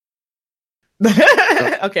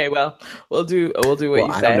Okay, well, we'll do what you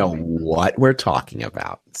I said. don't know what we're talking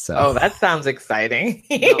about. So, Oh, that sounds exciting.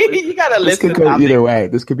 You got a this list could of go topics. either way.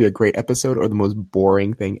 This could be a great episode or the most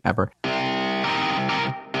boring thing ever.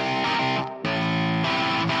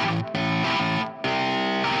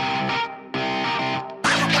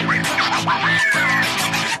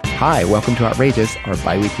 Hi, welcome to Outrageous, our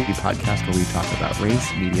bi-weekly podcast where we talk about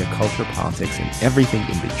race, media, culture, politics, and everything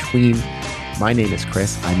in between. My name is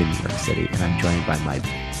Chris. I'm in New York City, and I'm joined by my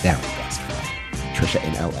very best friend, Trisha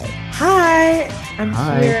in LA. Hi, I'm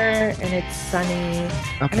Hi. here and it's sunny. And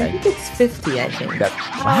I Okay. think it's 50, I think.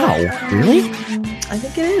 Wow, really? I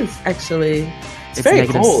think it is, actually. It's It's very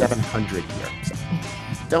negative cold. 700 here. So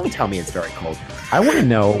don't tell me it's very cold. I want to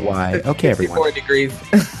know why. Okay, everyone. 54 degrees.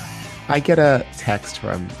 I get a text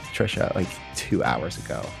from Trisha like 2 hours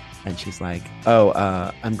ago, and she's like, "Oh,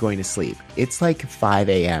 I'm going to sleep. It's like 5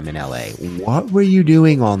 a.m. in LA. What were you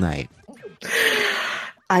doing all night?"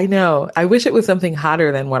 I know. I wish it was something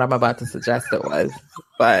hotter than what I'm about to suggest it was.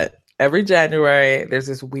 But every January, there's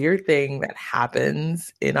this weird thing that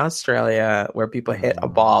happens in Australia where people hit a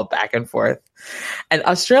ball back and forth. And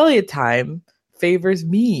Australia time favors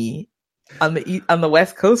me on the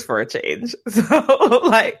West Coast for a change. So,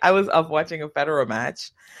 like, I was up watching a Federer match,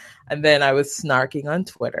 and then I was snarking on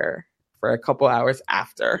Twitter for a couple hours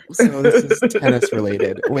after. So this is tennis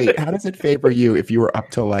related. Wait, how does it favor you if you were up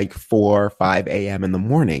till like 4 or 5 a.m. in the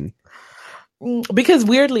morning? Because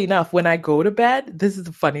weirdly enough, when I go to bed, this is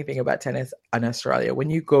the funny thing about tennis in Australia.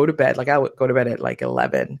 When you go to bed, like I would go to bed at like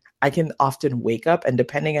 11, I can often wake up, and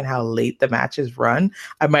depending on how late the matches run,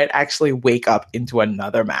 I might actually wake up into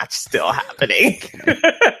another match still happening.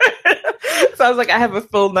 So I was like, I have a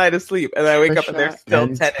full night of sleep, and I wake up and there's still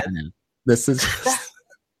And tennis. This is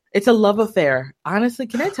It's a love affair. Honestly,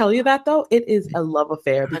 can I tell you that though? It is a love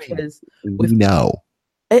affair because we know.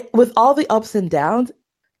 with all the ups and downs,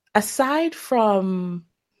 aside from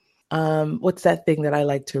what's that thing that I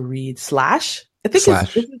like to read? Slash. I think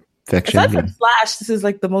Slash it's fiction. aside from Slash, this is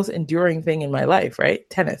like the most enduring thing in my life, right?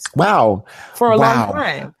 Tennis. Wow. For a Wow. long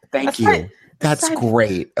time. Thank you. That's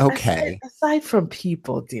great. Okay. Aside from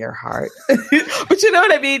people, dear heart. But you know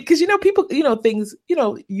what I mean? Because, people, things,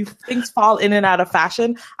 things fall in and out of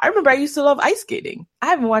fashion. I remember I used to love ice skating. I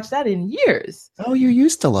haven't watched that in years. Oh, you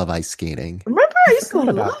used to love ice skating. Remember, I used to forgot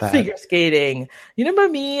about love that. figure skating. You remember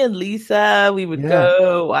me and Lisa? We would Yeah.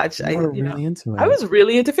 go watch. You were really into it. I was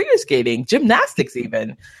really into figure skating, gymnastics even.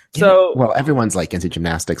 Yeah. So, well, everyone's like into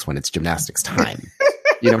gymnastics when it's gymnastics time.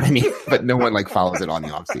 You know what I mean? But no one like follows it on the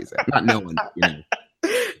off season. Not no one,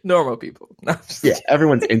 normal people. No, I'm just Yeah, kidding.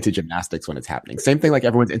 everyone's into gymnastics when it's happening. Same thing like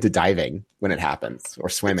everyone's into diving when it happens or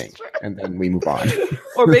swimming, and then we move on.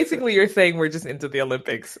 Or basically, you're saying we're just into the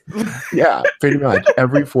Olympics. Yeah, pretty much.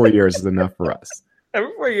 Every 4 years is enough for us.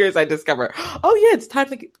 Every 4 years, I discover, oh yeah, it's time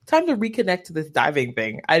to reconnect to this diving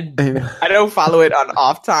thing. I don't follow it on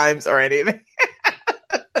off times or anything.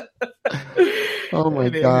 Oh my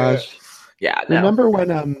gosh. Yeah. No. Remember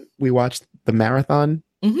when we watched the marathon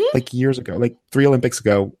like years ago, like 3 Olympics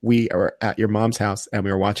ago? We were at your mom's house and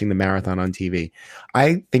we were watching the marathon on TV.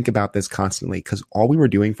 I think about this constantly because all we were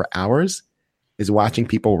doing for hours is watching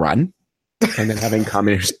people run and then having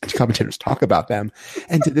commentators talk about them.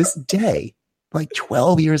 And to this day, like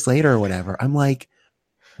 12 years later or whatever, I'm like,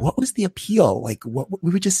 what was the appeal? Like, what we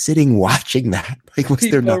were just sitting watching that. Like, was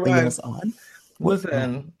there People nothing run. else on?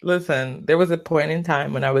 Listen. There was a point in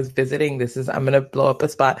time when I was visiting. I'm going to blow up a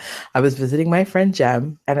spot. I was visiting my friend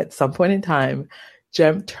Jem, and at some point in time,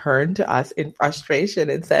 Jem turned to us in frustration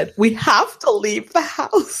and said, "We have to leave the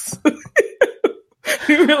house."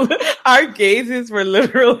 Our gazes were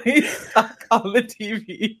literally stuck on the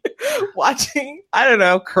TV, watching. I don't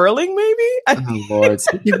know, curling maybe. Oh Lord!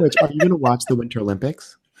 Speaking of which, are you going to watch the Winter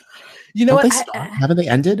Olympics? You know Don't what? they start? Haven't they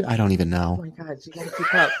ended? I don't even know. Oh my God, you gotta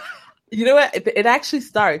keep up. You know what? It actually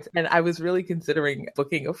starts, and I was really considering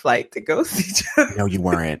booking a flight to go see Jem. No, you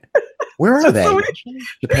weren't. Where are Just they? so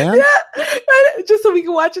Japan? Yeah, just so we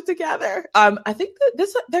can watch it together. I think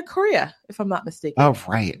that they're Korea, if I'm not mistaken. Oh,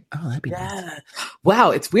 right. Oh, that'd be nice. Yeah.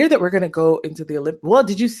 Wow, it's weird that we're gonna go into the Olympics. Well,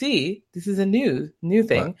 did you see? This is a new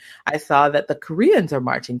thing. What? I saw that the Koreans are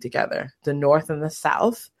marching together. The North and the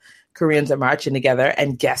South Koreans are marching together,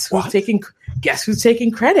 and guess who's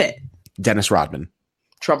taking credit? Dennis Rodman.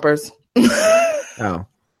 Trumpers. Oh.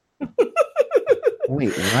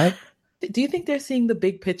 Wait, what? Do you think they're seeing the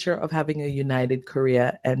big picture of having a united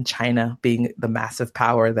Korea and China being the massive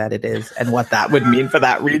power that it is and what that would mean for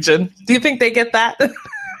that region? Do you think they get that?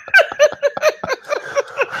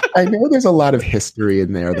 I know there's a lot of history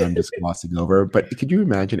in there that I'm just glossing over, but could you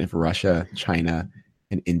imagine if Russia, China,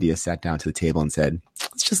 and India sat down to the table and said,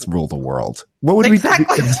 let's just rule the world, what would we do?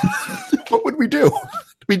 What would we do?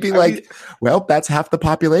 We'd be well, that's half the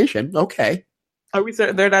population. Okay. Are we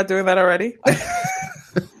certain they're not doing that already?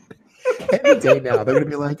 Any day now, they're going to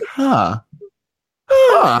be like,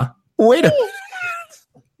 wait a minute.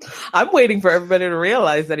 I'm waiting for everybody to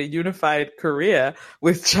realize that a unified Korea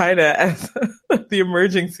with China as the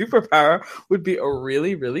emerging superpower would be a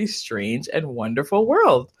really, really strange and wonderful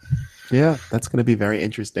world. Yeah, that's going to be very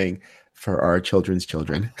interesting for our children's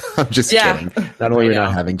children. I'm just kidding. Not only are we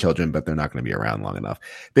not having children, but they're not going to be around long enough.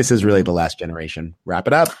 This is really the last generation. Wrap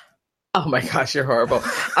it up. Oh my gosh, you're horrible.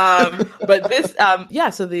 But this,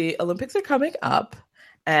 so the Olympics are coming up.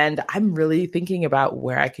 And I'm really thinking about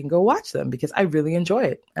where I can go watch them because I really enjoy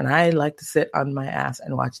it. And I like to sit on my ass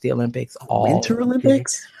and watch the Olympics all Winter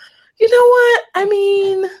Olympics? You know what? I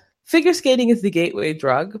mean, figure skating is the gateway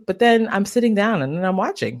drug, but then I'm sitting down and then I'm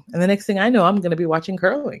watching. And the next thing I know, I'm going to be watching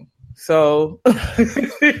curling. So, and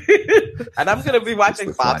I'm going to be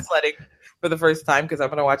watching bobsledding for the first time because I'm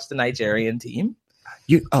going to watch the Nigerian team.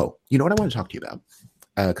 You know what I want to talk to you about?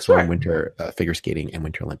 Because we're on winter figure skating and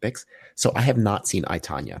Winter Olympics. So I have not seen I,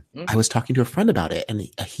 Tonya. Mm-hmm. I was talking to a friend about it, and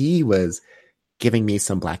he was giving me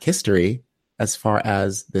some Black history as far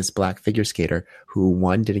as this Black figure skater who,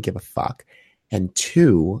 one, didn't give a fuck, and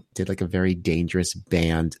two, did like a very dangerous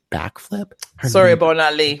band backflip. Soraya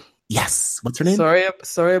Bonali. Yes. What's her name?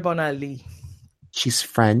 Soraya Bonali. She's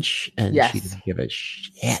French, and she didn't give a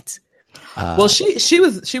shit. Well, she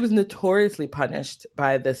was notoriously punished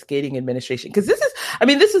by the skating administration because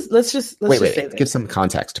let's just say this. Give some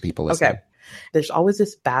context to people listening. Okay, there's always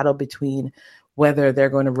this battle between whether they're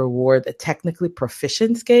going to reward the technically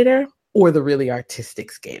proficient skater or the really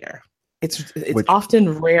artistic skater. It's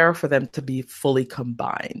often rare for them to be fully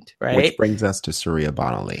combined, right? Which brings us to Soraya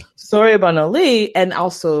Bonali. Soraya Bonali and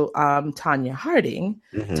also Tonya Harding.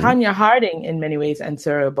 Mm-hmm. Tonya Harding, in many ways, and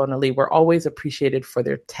Soraya Bonali were always appreciated for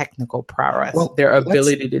their technical prowess, their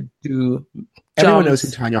ability to do Everyone knows who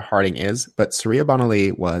Tonya Harding is, but Soraya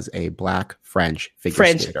Bonali was a Black French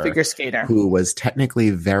figure skater who was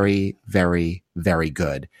technically very, very, very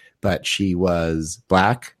good. But she was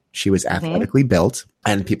Black. She was athletically built,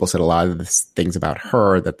 and people said a lot of the things about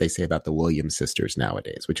her that they say about the Williams sisters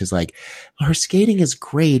nowadays, which is like, her skating is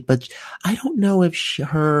great, but I don't know if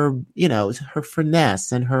her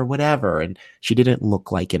finesse and her whatever, and she didn't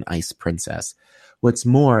look like an ice princess. What's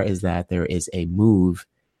more is that there is a move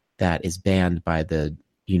that is banned by the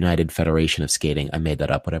United Federation of Skating. I made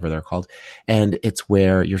that up, whatever they're called. And it's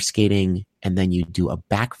where you're skating and then you do a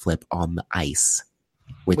backflip on the ice,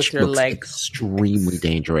 which looks extremely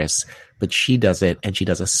dangerous. But she does it, and she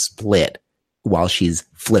does a split while she's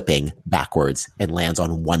flipping backwards and lands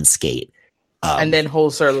on one skate. And then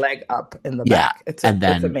holds her leg up in the back. It's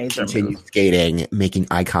amazing. Continues skating, making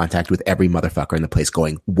eye contact with every motherfucker in the place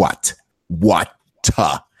going, what?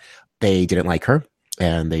 They didn't like her.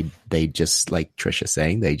 And they just, like Trisha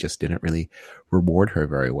saying, they just didn't really reward her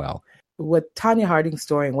very well. What Tonya Harding's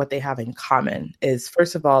story and what they have in common is,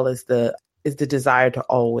 first of all, is the desire to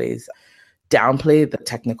always downplay the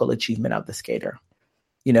technical achievement of the skater,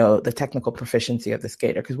 the technical proficiency of the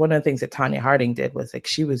skater. Because one of the things that Tonya Harding did was, like,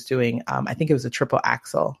 she was doing, I think it was a triple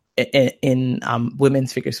axel in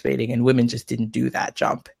women's figure skating, and women just didn't do that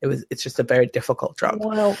jump. It's just a very difficult jump.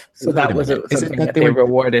 Well, so that was something that they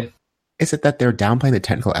rewarded. Is it that they're downplaying the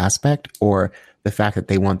technical aspect, or the fact that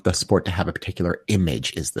they want the sport to have a particular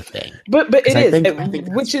image is the thing? But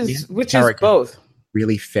it is, which is both.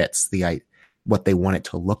 Really fits what they want it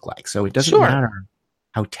to look like. So it doesn't matter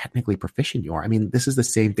how technically proficient you are. I mean, this is the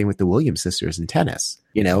same thing with the Williams sisters in tennis.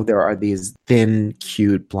 There are these thin,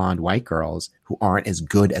 cute, blonde white girls who aren't as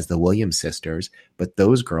good as the Williams sisters, but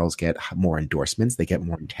those girls get more endorsements. They get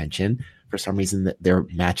more attention. For some reason, their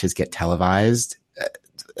matches get televised.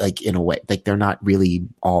 In a way, like, they're not really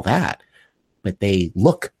all that, but they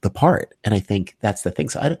look the part. And I think that's the thing.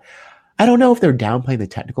 So I don't know if they're downplaying the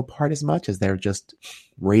technical part as much as they're just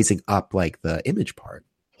raising up, like, the image part.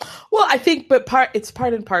 Well, I think, but it's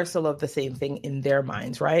part and parcel of the same thing in their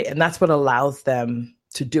minds, right? And that's what allows them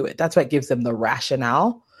to do it. That's what gives them the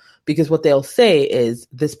rationale, because what they'll say is,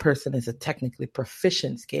 this person is a technically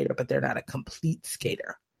proficient skater, but they're not a complete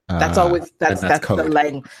skater. That's always that's the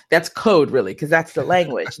language. That's code, really, because that's the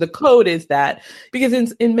language. The code is that, because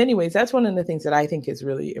in many ways, that's one of the things that I think is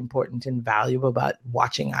really important and valuable about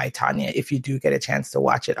watching I, Tonya, if you do get a chance to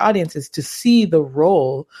watch it, audience, is to see the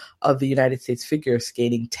role of the United States Figure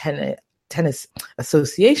Skating Tennis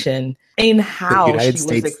Association in how the United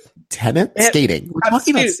States tennis skating. We're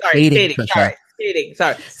talking about skating. skating.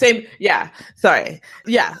 Sorry. Same. Yeah. Sorry.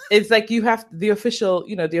 Yeah. It's like you have the official,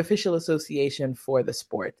 the official association for the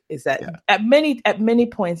sport is that at many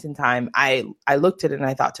points in time, I looked at it and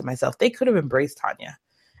I thought to myself, they could have embraced Tanya.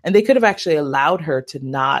 And they could have actually allowed her to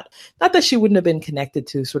not that she wouldn't have been connected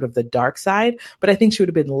to sort of the dark side, but I think she would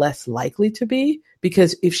have been less likely to be,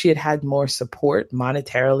 because if she had had more support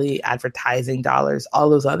monetarily, advertising dollars, all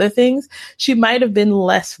those other things, she might have been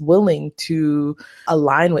less willing to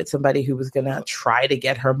align with somebody who was going to try to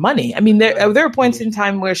get her money. I mean, there were points in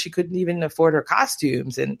time where she couldn't even afford her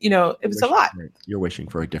costumes, and, it was a lot. You're wishing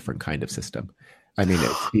for a different kind of system. I mean,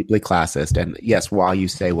 it's deeply classist. And yes, while you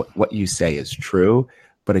say what you say is true,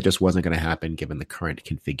 but it just wasn't going to happen given the current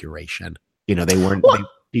configuration. They weren't,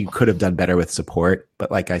 you could have done better with support,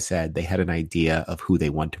 but like I said, they had an idea of who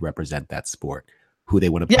they want to represent that sport, who they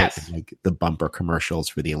want to put in like the bumper commercials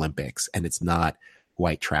for the Olympics. And it's not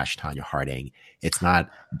white trash Tanya Harding. It's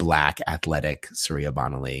not black athletic Surya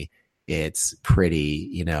Bonaly. It's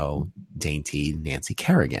pretty, dainty Nancy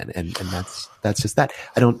Kerrigan. And that's just that.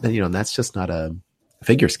 That's just not a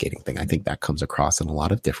figure skating thing. I think that comes across in a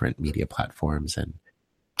lot of different media platforms. And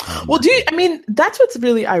that's what's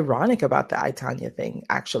really ironic about the I, Tanya thing,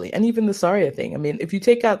 actually, and even the Surya thing. I mean, if you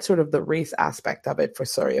take out sort of the race aspect of it for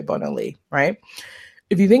Surya Bonaly, right?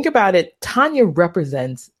 If you think about it, Tanya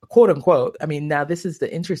represents, quote unquote, I mean, now this is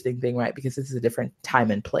the interesting thing, right? Because this is a different time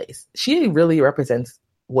and place. She really represents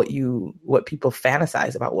what people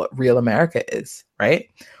fantasize about what real America is, right?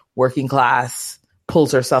 Working class,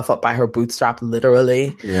 pulls herself up by her bootstrap,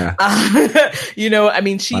 literally. Yeah. I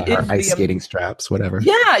mean, she is ice skating straps, whatever.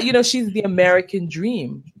 Yeah. She's the American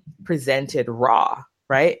dream presented raw,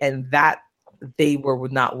 right? And that they were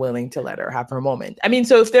not willing to let her have her moment. I mean,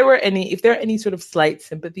 so if there are any sort of slight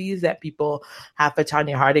sympathies that people have for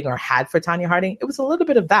Tanya Harding or had for Tanya Harding, it was a little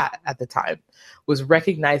bit of that at the time, was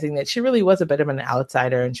recognizing that she really was a bit of an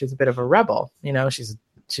outsider and she was a bit of a rebel.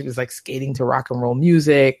 She was like skating to rock and roll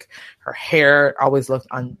music. Her hair always looked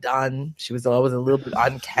undone. She was always a little bit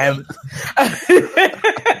unkempt.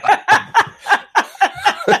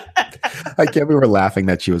 I can't believe we're laughing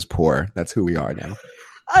that she was poor. That's who we are now.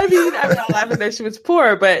 I mean, I'm not laughing that she was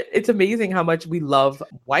poor, but it's amazing how much we love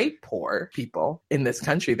white poor people in this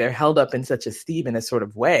country. They're held up in such esteem in a sort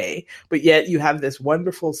of way, but yet you have this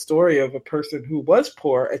wonderful story of a person who was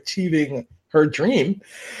poor achieving her dream.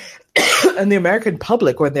 And the American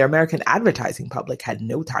public, or the American advertising public, had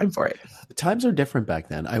no time for it. The times are different back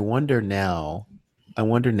then. I wonder now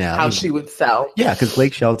how she would sell. Yeah, because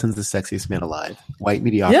Blake Shelton's the sexiest man alive. White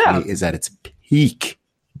mediocrity is at its peak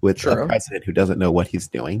with a president who doesn't know what he's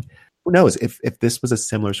doing. Who knows if this was a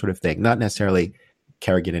similar sort of thing? Not necessarily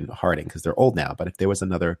Kerrigan and Harding because they're old now, but if there was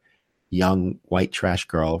another young white trash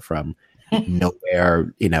girl from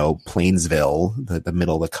nowhere, Plainsville, the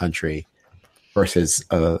middle of the country, versus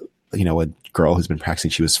a girl who's been practicing,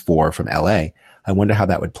 she was 4 from LA. I wonder how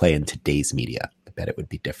that would play in today's media. I bet it would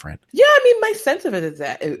be different. Yeah, I mean, my sense of it is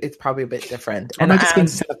that it's probably a bit different. And I'm just being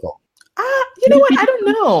cynical. You know what? I don't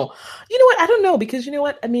know. I don't know, because you know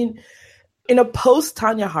what? I mean, in a post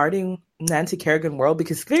Tanya Harding, Nancy Kerrigan world,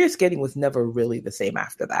 because figure skating was never really the same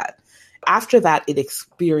after that. After that, it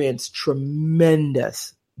experienced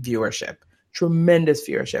tremendous viewership.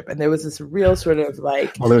 And there was this real sort of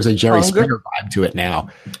like, well, there was a Jerry Springer vibe to it now.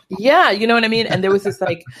 Yeah, you know what I mean? And there was this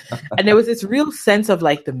and there was this real sense of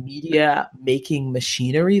like the media making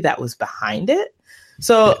machinery that was behind it.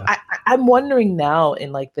 So yeah. I'm wondering now,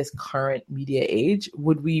 in like this current media age,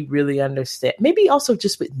 would we really understand? Maybe also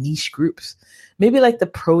just with niche groups, maybe like the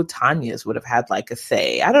pro Tanyas would have had like a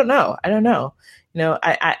say. I don't know.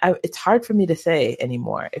 It's hard for me to say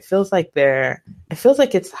anymore. It feels like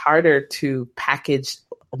it's harder to package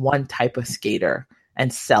one type of skater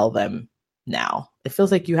and sell them now. It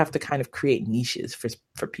feels like you have to kind of create niches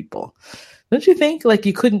for people. Don't you think? Like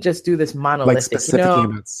you couldn't just do this monolithic. Like specifically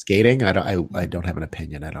about skating, I don't have an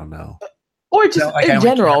opinion. I don't know. Or just in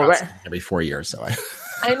general, right? Every 4 years, so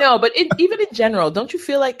I know, but even in general, don't you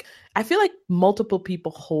feel like? I feel like multiple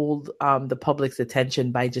people hold the public's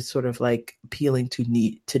attention by just sort of like appealing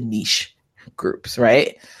to niche groups,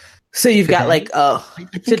 right? So you've got like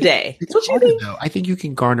today. It's harder, though. I think you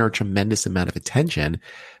can garner a tremendous amount of attention,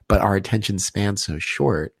 but our attention span's so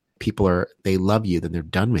short. People they love you, then they're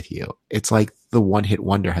done with you. It's like the one-hit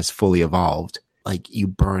wonder has fully evolved. Like you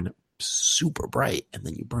burn super bright and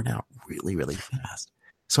then you burn out really, really fast.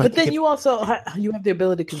 So but then you also you have the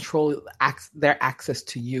ability to control their access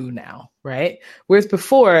to you now, right? Whereas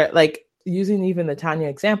before, like using even the Tanya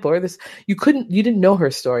example, or this, you didn't know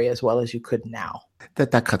her story as well as you could now.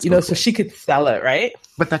 That cuts, both ways. So she could sell it, right?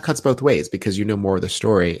 But that cuts both ways because you know more of the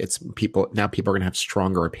story. It's people are going to have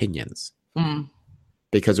stronger opinions Mm.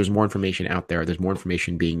 Because there's more information out there. There's more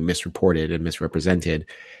information being misreported and misrepresented.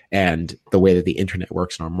 And the way that the internet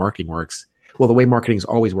works and our marketing works, well, the way marketing's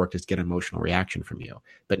always worked is get an emotional reaction from you.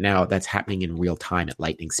 But now that's happening in real time at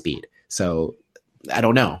lightning speed. So I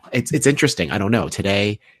don't know. It's interesting. I don't know.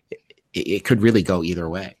 Today, it could really go either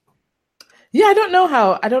way. Yeah, I don't know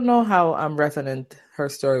how resonant her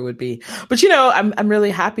story would be, but I'm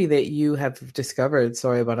really happy that you have discovered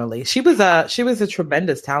Sori Bonali. She was a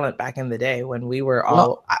tremendous talent back in the day when we were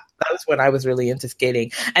all. That was when I was really into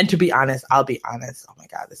skating. And to be honest, I'll be honest. Oh my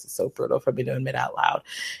God, this is so brutal for me to admit out loud.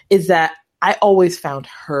 Is that I always found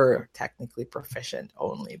her technically proficient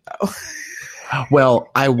only though. Well,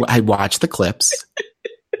 I watched the clips,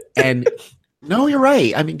 and no, you're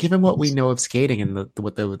right. I mean, given what we know of skating and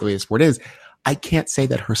what the way the sport is, I can't say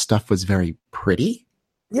that her stuff was very pretty.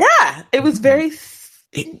 Yeah, it was very.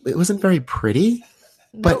 It wasn't very pretty,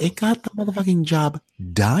 but it got the motherfucking job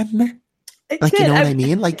done. Like, you know what I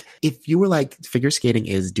mean? Like, if you were like, figure skating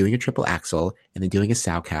is doing a triple axel and then doing a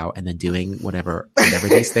sow cow and then doing whatever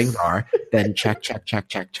these things are, then check.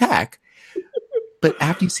 But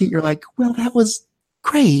after you see it, you're like, well, that was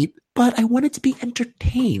great, but I wanted to be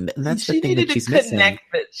entertained. And that's the thing that she's missing.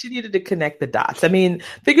 She needed to connect the dots. I mean,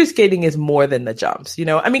 figure skating is more than the jumps,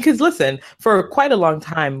 I mean, because listen, for quite a long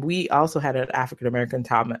time, we also had an African-American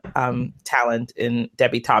talent in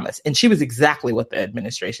Debbie Thomas, and she was exactly what the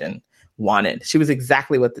administration wanted. She was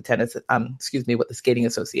exactly what what the Skating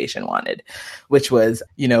Association wanted, which was,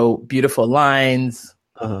 beautiful lines,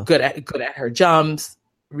 good at her jumps,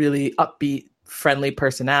 really upbeat, friendly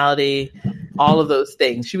personality, all of those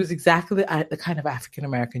things. She was exactly the kind of African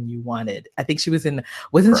American you wanted. I think she was in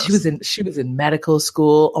medical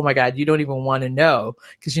school. Oh my God, you don't even want to know,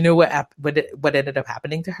 because you know what ended up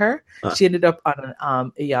happening to her? She ended up on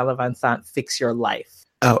an Iyanla Vanzant Fix Your Life.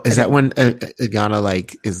 Oh, is that when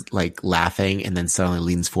Iyanla is laughing and then suddenly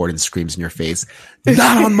leans forward and screams in your face,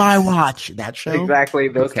 "Not on my watch"? That show? Exactly,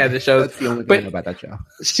 those kinds of shows. That's the only thing I know about that show.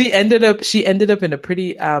 She ended up in a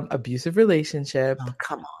pretty abusive relationship. Oh,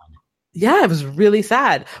 come on. Yeah, it was really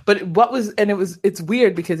sad. But it's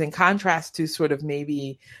weird because in contrast to sort of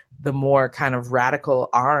maybe the more kind of radical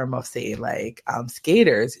arm of, say,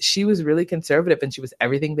 skaters, she was really conservative and she was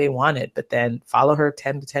everything they wanted. But then follow her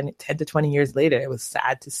 10 to 20 years later, it was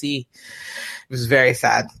sad to see. It was very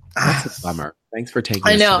sad. That's a bummer. Thanks for taking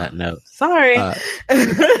us to that note. Sorry.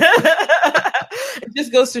 It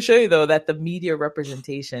just goes to show you, though, that the media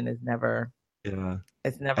representation is never... Yeah.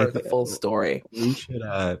 It's never the full story. We should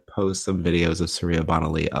post some videos of Surya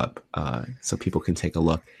Bonali up so people can take a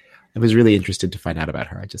look. I was really interested to find out about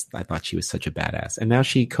her. I thought she was such a badass. And now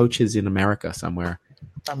she coaches in America somewhere.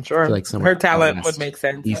 I'm sure her talent would make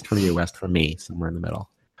sense. East from you, west from me, somewhere in the middle.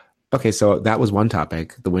 Okay, so that was one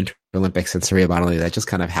topic, the Winter Olympics and Surya Bonali. That just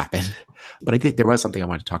kind of happened. But there was something I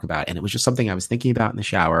wanted to talk about, and it was just something I was thinking about in the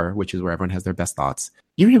shower, which is where everyone has their best thoughts.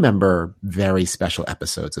 You remember very special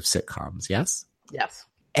episodes of sitcoms, yes? Yes.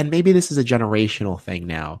 And maybe this is a generational thing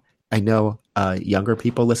now. I know younger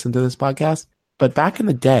people listen to this podcast, but back in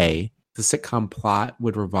the day, the sitcom plot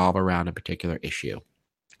would revolve around a particular issue.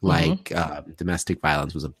 Like domestic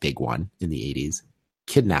violence was a big one in the 80s.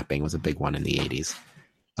 Kidnapping was a big one in the 80s.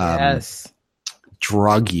 Yes.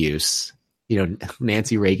 Drug use.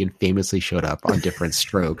 Nancy Reagan famously showed up on different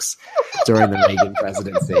strokes during the Reagan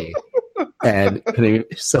presidency. And they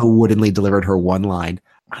so woodenly delivered her one line.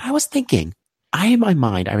 I was thinking, in my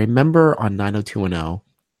mind, I remember on 90210,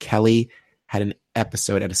 Kelly had an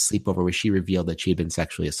episode at a sleepover where she revealed that she had been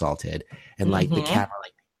sexually assaulted. And the camera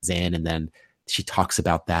is in, and then she talks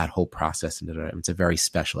about that whole process. And it's a very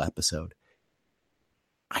special episode.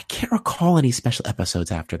 I can't recall any special episodes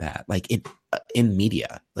after that, in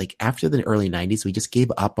media. After the early 90s, we just gave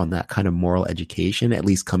up on that kind of moral education, at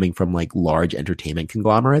least coming from large entertainment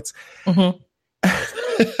conglomerates. Mm-hmm.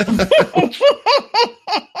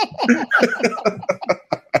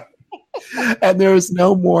 And there was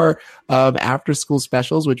no more after school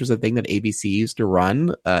specials, which was a thing that ABC used to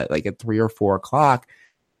run at 3 or 4 o'clock,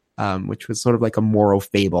 which was sort of like a moral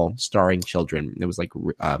fable starring children. It was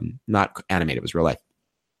not animated, it was real life.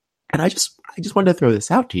 And I just wanted to throw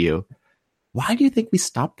this out to you. Why do you think we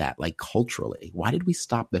stopped that, culturally? Why did we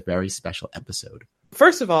stop the very special episode?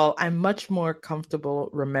 First of all, I'm much more comfortable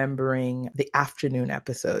remembering the afternoon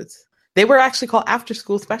episodes. They were actually called after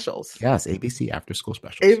school specials. Yes, ABC after school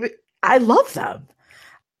specials. I love them.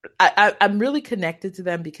 I'm really connected to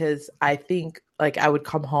them because I think I would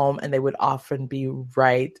come home and they would often be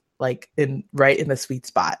right in the sweet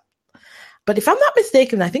spot. But if I'm not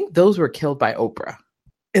mistaken, I think those were killed by Oprah.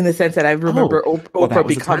 In the sense that I remember Oprah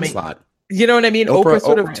becoming... You know what I mean? Oprah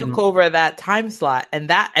sort of took over that time slot, and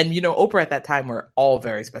Oprah at that time were all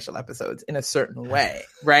very special episodes in a certain way,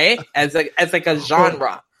 right? As like a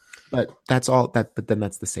genre. But that's all that. But then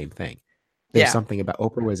that's the same thing. There's something about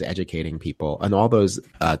Oprah was educating people, and all those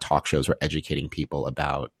talk shows were educating people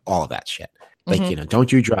about all of that shit. Like, don't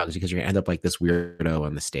do drugs because you're gonna end up like this weirdo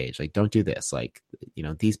on the stage. Like, don't do this. Like,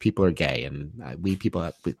 these people are gay, and people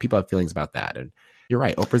have feelings about that. And you're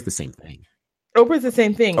right. Oprah's the same thing. Oprah's the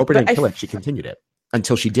same thing. Oprah didn't kill it. She continued it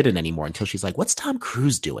until she didn't anymore. Until she's like, "What's Tom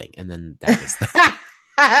Cruise doing?" And then that was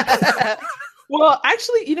the. Well,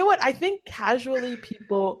 actually, you know what? I think casually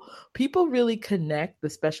people really connect the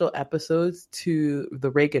special episodes to the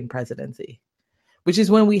Reagan presidency, which is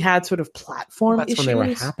when we had sort of platform issues. That's when they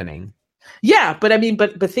were happening. Yeah, but I mean,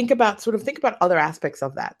 but think about other aspects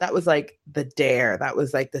of that. That was like the DARE. That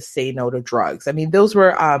was like the Say No to Drugs. I mean, those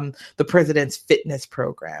were the president's fitness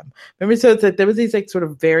program. Remember, so it's like there was these like sort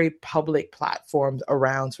of very public platforms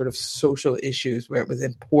around sort of social issues where it was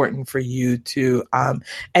important for you to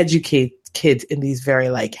educate kids in these very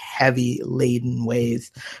like heavy laden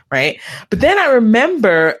ways, right? But then I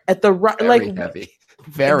remember at the heavy.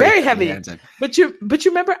 Very heavy. But you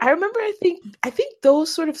remember? I think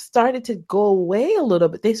those sort of started to go away a little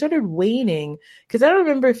bit. They started waning because I don't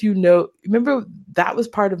remember if remember that was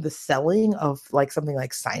part of the selling of like something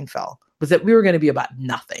like Seinfeld was that we were going to be about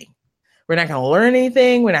nothing. We're not going to learn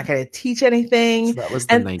anything. We're not going to teach anything. So that was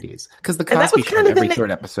the 90s because the Cosby Show every third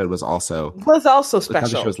episode was also special. The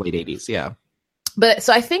Cosby Show was late 80s, yeah. But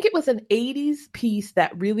so I think it was an 80s piece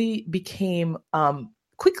that really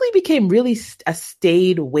quickly became really a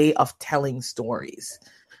staid way of telling stories.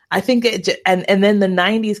 I think and then the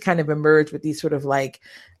 90s kind of emerged with these sort of like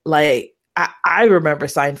I remember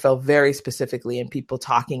Seinfeld very specifically and people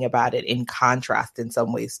talking about it in contrast in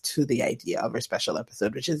some ways to the idea of a special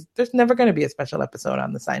episode, which is there's never going to be a special episode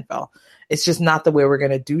on the Seinfeld. It's just not the way we're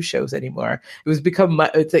going to do shows anymore.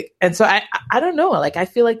 And so I don't know, like I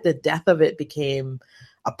feel like the death of it became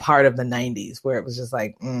a part of the 90s where it was just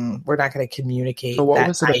like, we're not going to communicate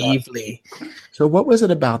that naively. So what was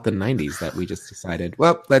it about the 90s that we just decided,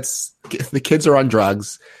 well, the kids are on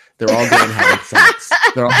drugs. They're all going having sex.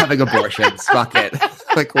 They're all having abortions. Fuck it.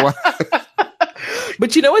 Like what?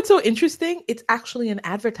 But you know what's so interesting? It's actually an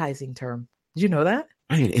advertising term. Did you know that?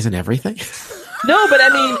 I mean, isn't everything? No,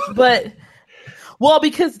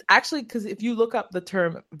 because if you look up the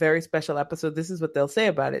term very special episode, this is what they'll say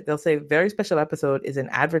about it. They'll say very special episode is an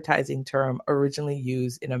advertising term originally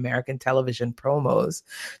used in American television promos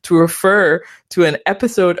to refer to an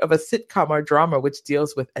episode of a sitcom or drama which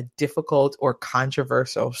deals with a difficult or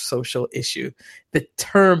controversial social issue. The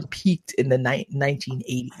term peaked in the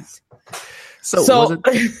 1980s. So was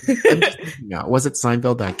it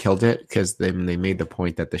Seinfeld that killed it? Because they made the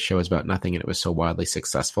point that the show is about nothing and it was so wildly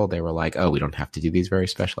successful. They were like, oh, we don't have to do these very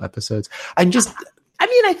special episodes. I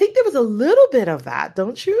think there was a little bit of that,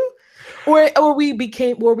 don't you? Or we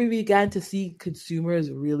began to see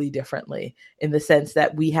consumers really differently in the sense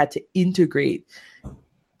that we had to integrate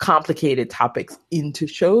complicated topics into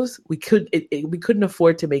shows. We couldn't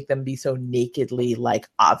afford to make them be so nakedly like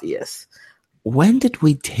obvious. When did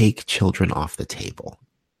we take children off the table?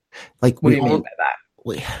 Like, what do you mean by that?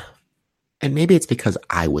 And maybe it's because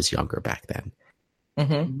I was younger back then.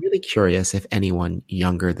 Mm-hmm. I'm really curious if anyone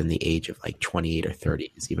younger than the age of like 28 or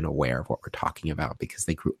 30 is even aware of what we're talking about because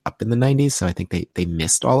they grew up in the 90s. So I think they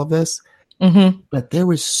missed all of this. Mm-hmm. But there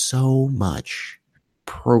was so much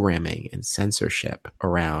programming and censorship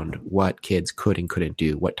around what kids could and couldn't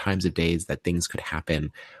do, what times of days that things could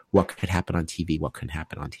happen, what could happen on TV, what couldn't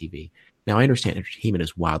happen on TV. Now, I understand entertainment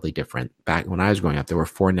is wildly different. Back when I was growing up, there were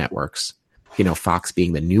 4 networks, Fox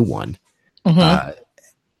being the new one. Mm-hmm.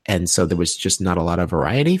 And so there was just not a lot of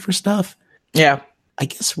variety for stuff. Yeah. I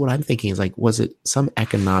guess what I'm thinking is like, was it some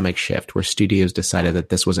economic shift where studios decided that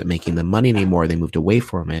this wasn't making them money anymore? They moved away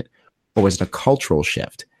from it. Or was it a cultural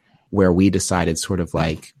shift where we decided we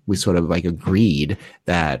agreed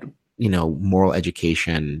that, moral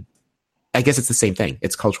education, I guess it's the same thing.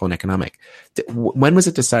 It's cultural and economic. When was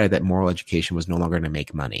it decided that moral education was no longer going to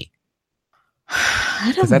make money? I don't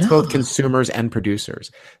know. Because that's both consumers and producers.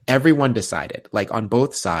 Everyone decided, like on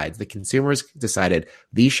both sides, the consumers decided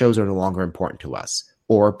these shows are no longer important to us.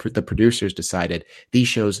 Or the producers decided these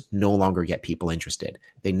shows no longer get people interested.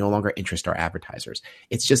 They no longer interest our advertisers.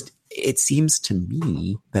 It seems to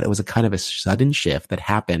me that it was a kind of a sudden shift that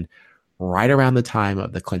happened right around the time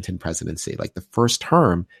of the Clinton presidency, like the first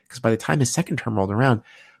term, because by the time his second term rolled around,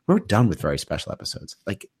 we were done with very special episodes.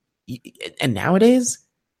 Like, and nowadays,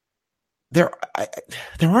 there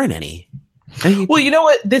aren't any. Well, you know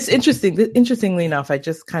what? Interestingly enough, I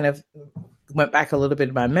just kind of went back a little bit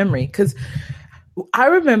in my memory, because I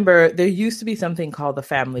remember there used to be something called the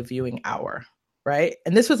Family Viewing Hour, right?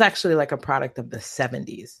 And this was actually like a product of the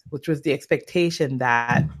 70s, which was the expectation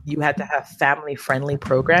that you had to have family friendly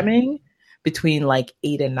programming between like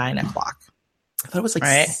 8 and 9 o'clock. I thought it was like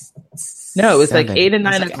right? No, it was like 8 and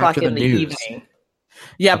 9 o'clock in the news. evening.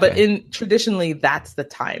 Yeah, okay. But traditionally that's the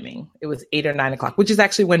timing. It was 8 or 9 o'clock, which is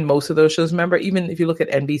actually when most of those shows, remember, even if you look at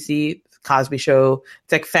NBC, Cosby Show,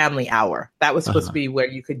 it's like family hour. That was supposed to be where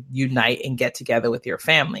you could unite and get together with your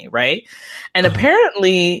family, right? And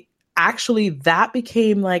apparently, actually, that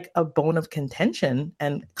became like a bone of contention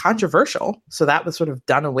and controversial. So that was sort of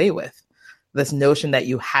done away with. This notion that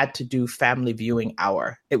you had to do family viewing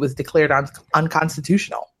hour. It was declared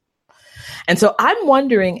unconstitutional. And so I'm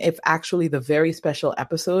wondering if actually the very special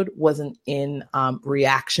episode wasn't in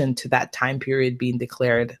reaction to that time period being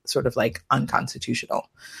declared sort of like unconstitutional.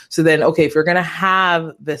 So then, okay, if you're going to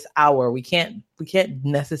have this hour, we can't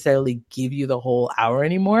necessarily give you the whole hour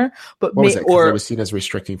anymore. But what was it? Or it was seen as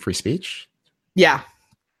restricting free speech. Yeah.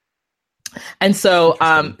 And so,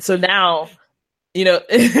 so now, you know,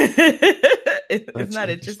 isn't that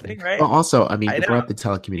interesting, right? Well, also, I mean, you brought up the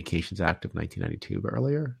Telecommunications Act of 1992, but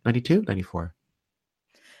earlier, 92, 94.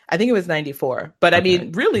 I think it was 94. But okay. I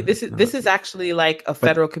mean, really, this is actually like a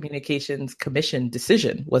Federal Communications Commission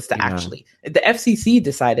decision was to actually, the FCC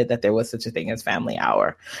decided that there was such a thing as family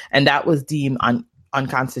hour. And that was deemed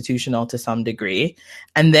unconstitutional to some degree.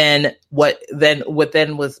 And then what then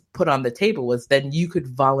was put on the table was then you could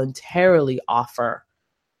voluntarily offer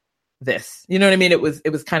this, you know what I mean? It was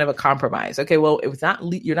kind of a compromise. Okay, well, it was not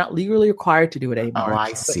you're not legally required to do it anymore. Oh,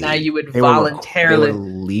 I see. But now you would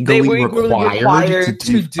voluntarily, they were required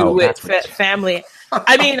to do it. Family.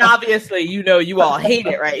 I mean, obviously, you all hate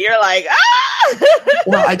it, right? You're like, ah.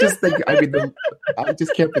 Well, I just think, I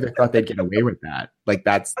just can't believe they thought they'd get away with that. Like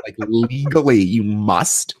that's like legally you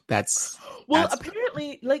must. Well,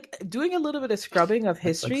 apparently, like doing a little bit of scrubbing of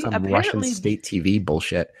history. Like some Russian state TV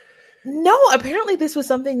bullshit. No, apparently this was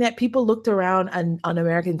something that people looked around on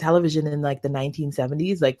American television in like the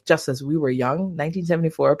 1970s, like just as we were young,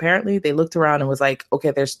 1974, apparently they looked around and was like, okay,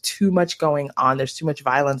 there's too much going on. There's too much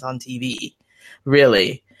violence on TV,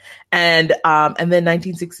 really. And then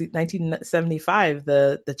 1975,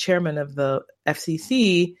 the chairman of the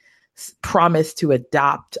FCC promised to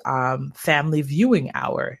adopt family viewing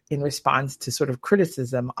hour in response to sort of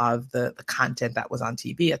criticism of the content that was on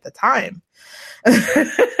TV at the time.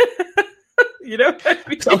 You know what I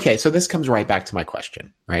mean? Okay, so this comes right back to my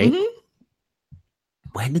question, right? Mm-hmm.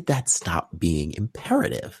 When did that stop being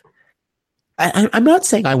imperative? I'm not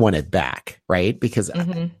saying I want it back, right? Because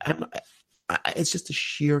it's just a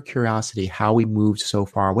sheer curiosity how we moved so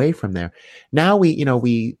far away from there. Now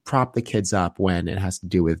we prop the kids up when it has to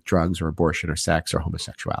do with drugs or abortion or sex or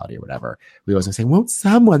homosexuality or whatever. We always say, won't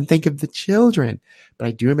someone think of the children? But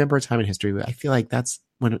I do remember a time in history where I feel like that's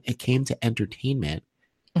when it came to entertainment.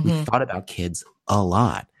 We thought about kids a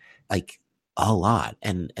lot.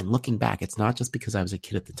 And looking back, it's not just because I was a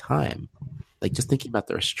kid at the time. Like just thinking about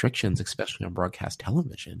the restrictions, especially on broadcast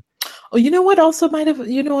television. Oh, you know what also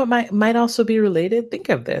might also be related? Think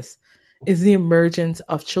of this, is the emergence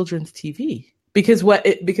of children's TV. Because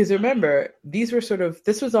remember, this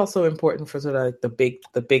was also important for sort of like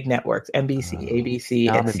the big networks, NBC, ABC,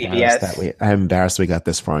 and CBS. I'm embarrassed we got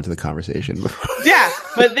this far into the conversation. Yeah,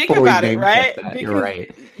 but think about it, right? You're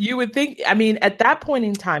right. You would think, I mean, at that point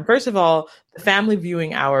in time, first of all, the family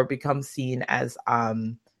viewing hour becomes seen as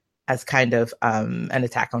kind of an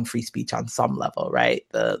attack on free speech on some level, right?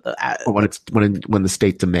 When the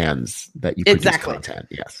state demands that you produce content,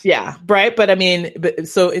 yes, yeah, right. But I mean,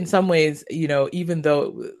 so in some ways, even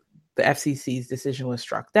though the FCC's decision was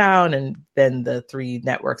struck down, and then the three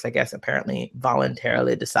networks, I guess, apparently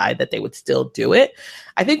voluntarily decide that they would still do it.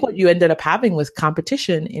 I think what you ended up having was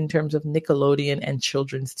competition in terms of Nickelodeon and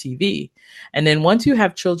children's TV, and then once you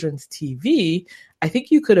have children's TV. I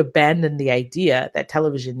think you could abandon the idea that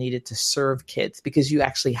television needed to serve kids because you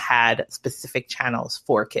actually had specific channels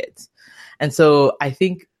for kids. And so I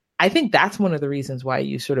think that's one of the reasons why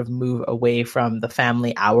you sort of move away from the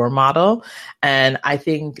family hour model. And I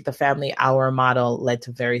think the family hour model led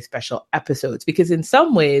to very special episodes because in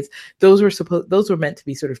some ways those were meant to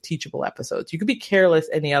be sort of teachable episodes. You could be careless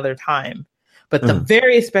any other time. But the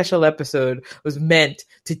very special episode was meant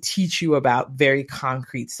to teach you about very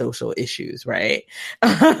concrete social issues, right?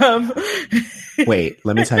 Wait,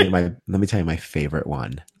 let me tell you my favorite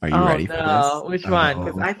one. Are you ready for this? Which one?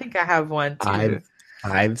 Because I think I have one too.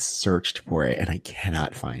 I've searched for it and I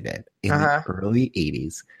cannot find it. In the early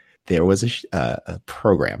 80s, there was a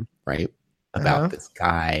program, right? about this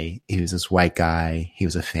guy. He was this white guy. He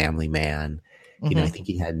was a family man. You know, I think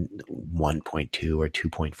he had 1.2 or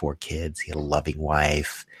 2.4 kids. He had a loving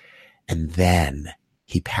wife. And then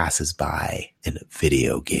he passes by in a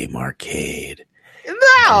video game arcade.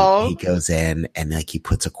 No. And he goes in and like he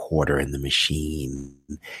puts a quarter in the machine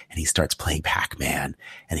and he starts playing Pac-Man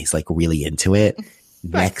and he's like really into it.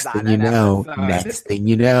 Next thing you know,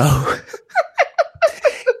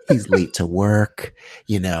 he's late to work.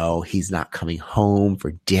 You know, he's not coming home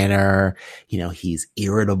for dinner. You know, he's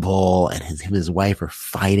irritable and him and his wife are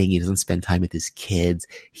fighting. He doesn't spend time with his kids.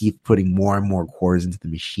 He's putting more and more quarters into the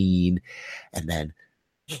machine. And then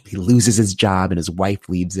he loses his job and his wife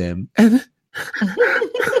leaves him.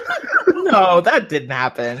 No, that didn't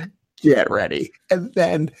happen. Get ready. And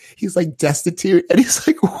then he's like destitute and he's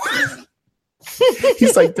like, what?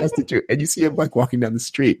 He's like destitute. And you see him like walking down the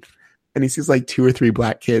street and he sees like 2 or 3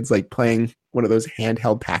 black kids like playing one of those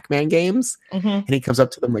handheld Pac-Man games. And he comes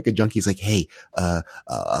up to them like a junkie. He's like, hey,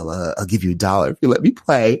 I'll give you $1 if you let me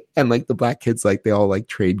play. And like the black kids, like they all like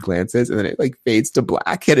trade glances and then it like fades to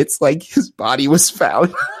black and it's like his body was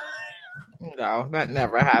found. No, that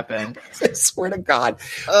never happened. I swear to God.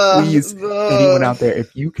 Please, anyone out there,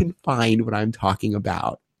 if you can find what I'm talking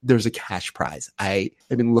about, there's a cash prize. I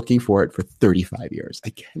have been looking for it for 35 years. I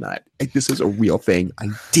cannot. This is a real thing. I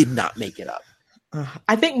did not make it up.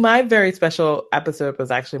 I think my very special episode was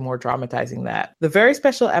actually more dramatizing that. The very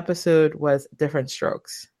special episode was Different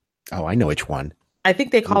Strokes. Oh, I know which one. I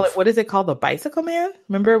think they call it, what is it called? The Bicycle Man?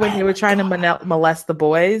 Remember when they were trying to molest the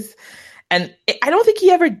boys? And I don't think he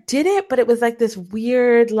ever did it, but it was like this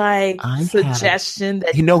weird, like, suggestion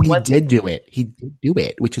that he did do it. He did do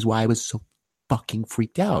it, which is why I was so fucking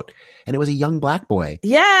freaked out. And it was a young black boy.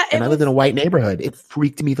 Yeah. And I lived in a white neighborhood. It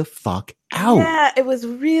freaked me the fuck out. Yeah, it was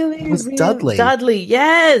really, it was Dudley. Dudley.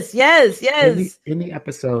 Yes. In the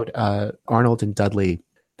episode, Arnold and Dudley,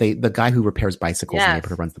 the guy who repairs bicycles in the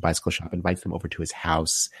neighborhood, runs the bicycle shop, invites them over to his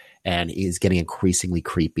house and is getting increasingly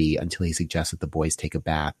creepy until he suggests that the boys take a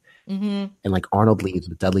bath. And like Arnold leaves,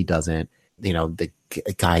 but Dudley doesn't. You know, the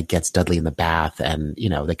guy gets Dudley in the bath and, you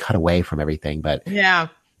know, they cut away from everything. But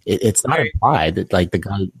it's not implied that like the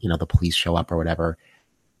guy, you know, the police show up or whatever.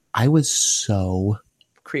 I was so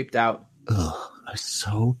creeped out. I was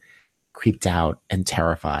so creeped out and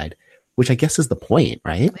terrified, which I guess is the point,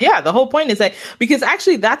 right? Yeah, the whole point is that because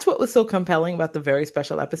actually that's what was so compelling about the very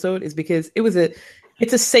special episode is because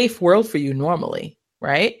it's a safe world for you normally,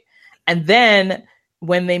 right? And then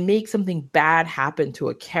when they make something bad happen to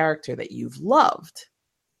a character that you've loved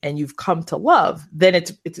and you've come to love, then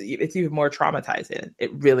it's even more traumatizing.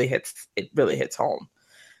 It really hits home.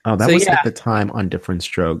 Oh, that was at the time on Different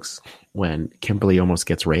Strokes when Kimberly almost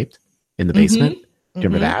gets raped in the basement. Do you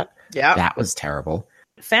remember that? Yeah. That was terrible.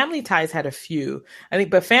 Family Ties had a few, I think,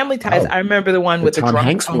 but Family Ties, I remember the one with the drunk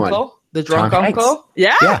Hanks uncle. One. The drunk uncle.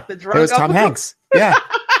 Yeah. The drunk it was uncle. Tom Hanks. Yeah.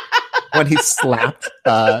 When he slapped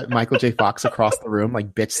Michael J. Fox across the room,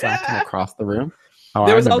 like bitch slapped him across the room. Oh,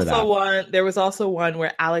 there was also one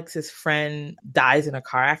where Alex's friend dies in a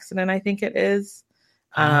car accident, I think it is.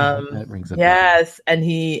 That rings a bell. Yes, and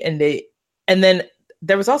then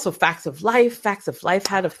there was also Facts of Life. Facts of Life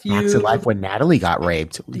had a few. Facts of Life when Natalie got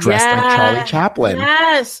raped, dressed like Charlie Chaplin.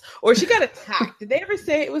 Yes, or she got attacked. Did they ever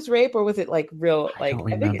say it was rape, or was it like real? Like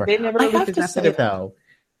I think they never. I have to say though.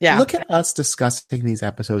 Yeah. Look at us discussing these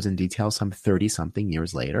episodes in detail some 30-something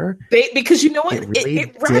years later. Because you know what? It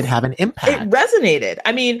really did have an impact. It resonated.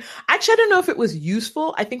 I mean, actually, I don't know if it was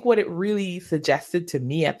useful. I think what it really suggested to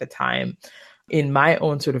me at the time, in my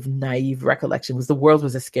own sort of naive recollection, was the world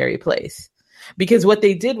was a scary place. Because what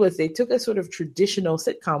they did was they took a sort of traditional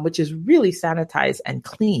sitcom, which is really sanitized and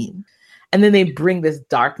clean, and then they bring this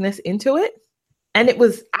darkness into it. And it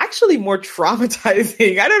was actually more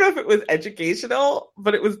traumatizing. I don't know if it was educational,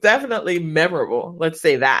 but it was definitely memorable. Let's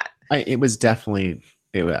say that. It was definitely,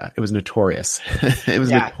 it was notorious. It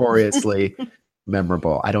was notoriously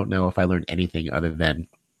memorable. I don't know if I learned anything other than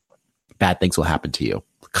bad things will happen to you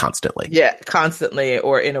constantly. Yeah, constantly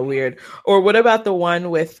or in a weird. Or what about the one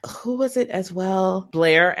with, who was it as well?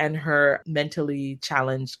 Blair and her mentally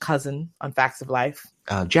challenged cousin on Facts of Life.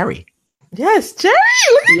 Jerry. Yes, Jerry.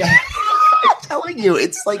 Yeah. I'm telling you,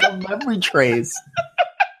 it's like a memory trace.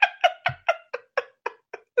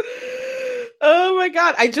 Oh my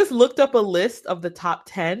God. I just looked up a list of the top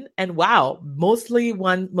 10 and wow, most of the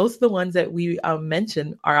ones that we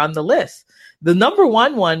mentioned are on the list. The number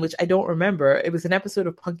one, which I don't remember, it was an episode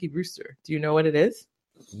of Punky Brewster. Do you know what it is?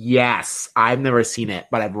 Yes. I've never seen it,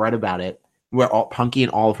 but I've read about it where Punky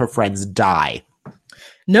and all of her friends die.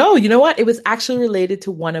 No, you know what? It was actually related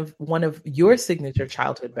to one of your signature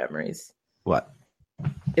childhood memories. What?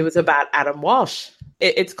 It was about Adam Walsh.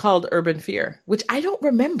 It's called Urban Fear, which I don't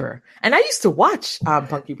remember. And I used to watch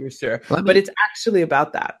Punky Brewster, but it's actually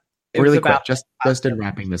about that. Really quick, just in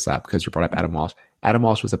wrapping this up, because you brought up Adam Walsh. Adam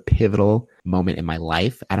Walsh was a pivotal moment in my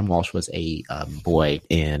life. Adam Walsh was a boy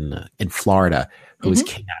in Florida who was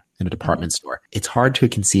kidnapped in a department store. It's hard to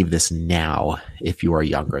conceive this now if you are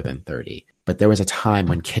younger than 30. But there was a time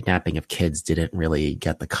when kidnapping of kids didn't really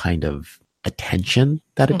get the kind of attention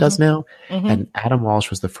that it does now. And Adam Walsh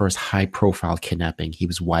was the first high-profile kidnapping. He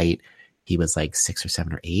was white. He was like 6 or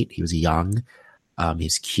 7 or 8. He was young.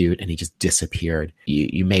 He's cute, and he just disappeared.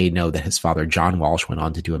 You may know that his father, John Walsh, went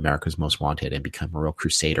on to do America's Most Wanted and become a real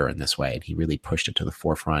crusader in this way, and he really pushed it to the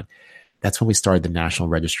forefront. That's when we started the National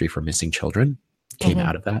Registry for Missing Children, came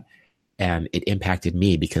out of that, and it impacted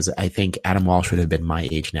me because I think Adam Walsh would have been my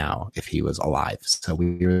age now if he was alive. So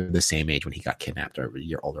we were the same age when he got kidnapped, or a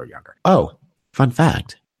year older or younger. Oh, fun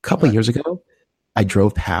fact. A couple of years ago, I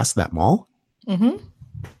drove past that mall,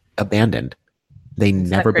 abandoned. They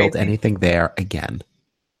never built anything there again.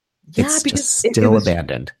 Yeah, it's because just still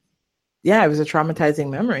abandoned. Yeah, it was a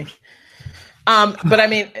traumatizing memory. But I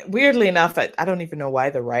mean, weirdly enough, I don't even know why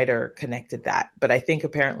the writer connected that. But I think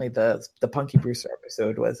apparently the Punky Brewster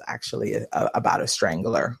episode was actually about a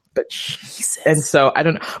strangler. But Jesus. And so I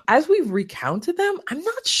don't know. As we've recounted them, I'm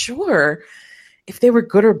not sure if they were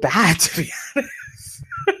good or bad, to be honest.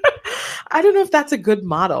 I don't know if that's a good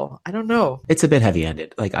model. I don't know. It's a bit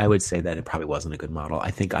heavy-handed. Like, I would say that it probably wasn't a good model. I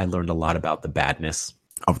think I learned a lot about the badness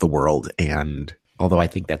of the world. And although I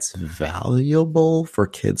think that's valuable for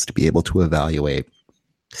kids to be able to evaluate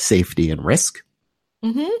safety and risk,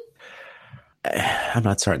 I'm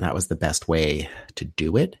not certain that was the best way to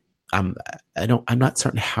do it. I'm not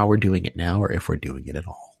certain how we're doing it now or if we're doing it at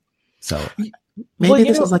all. So maybe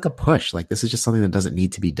this is like a push. Like, this is just something that doesn't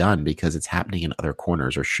need to be done because it's happening in other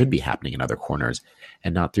corners, or should be happening in other corners,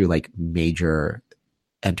 and not through like major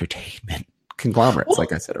entertainment conglomerates,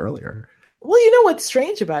 like I said earlier. Well, you know what's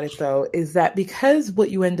strange about it, though, is that because what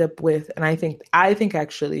you end up with, and I think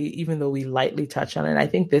actually, even though we lightly touch on it, I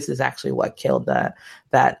think this is actually what killed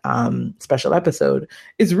that special episode,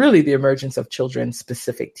 is really the emergence of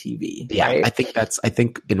children-specific TV. Yeah, right? I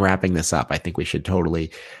think in wrapping this up, I think we should totally.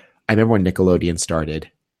 I remember when Nickelodeon started.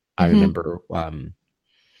 I remember when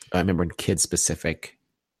kid-specific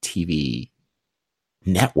TV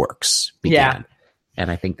networks began. And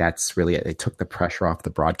I think that's really it. They took the pressure off the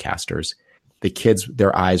broadcasters. The kids,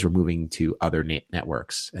 their eyes were moving to other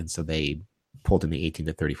networks. And so they pulled in the 18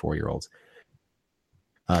 to 34-year-olds.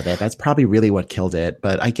 That's probably really what killed it.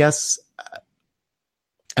 But I guess...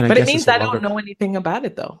 it means I don't know anything about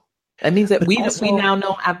it, though. That means that we now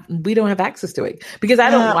know we don't have access to it. Because I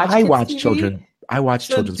don't watch I watch TV. children. I watch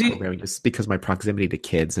children's programming just because my proximity to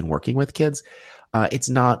kids and working with kids. It's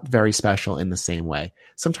not very special in the same way.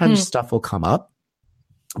 Sometimes stuff will come up,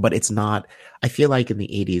 but it's not. I feel like in the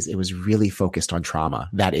 80s, it was really focused on trauma.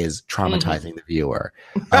 That is traumatizing the viewer.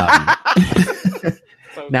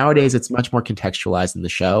 Nowadays, it's much more contextualized in the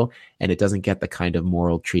show, and it doesn't get the kind of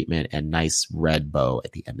moral treatment and nice red bow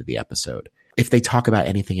at the end of the episode. If they talk about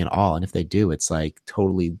anything at all, and if they do, it's like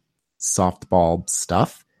totally softball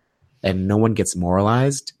stuff, and no one gets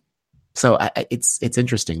moralized. So it's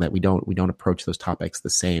interesting that we don't approach those topics the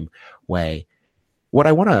same way. What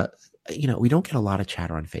I want to, we don't get a lot of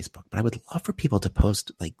chatter on Facebook, but I would love for people to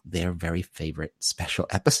post like their very favorite special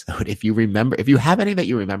episode. If you have any that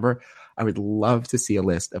you remember, I would love to see a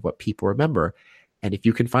list of what people remember. And if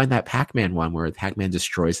you can find that Pac-Man one where Pac-Man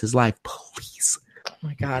destroys his life, please. Oh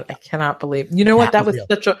my God, I cannot believe. You know what? That was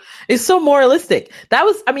it's so moralistic.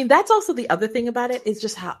 That's also the other thing about it, is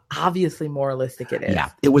just how obviously moralistic it is.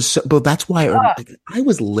 Yeah, it was. But that's why I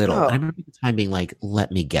was little. I remember the time being like,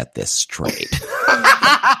 let me get this straight.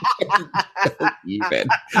 Even.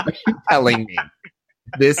 Are you telling me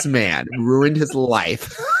this man ruined his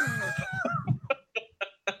life?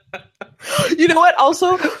 You know what?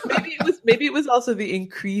 Also, maybe it was also the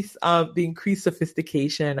increased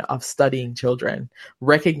sophistication of studying children,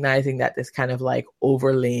 recognizing that this kind of like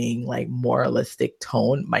overlaying like moralistic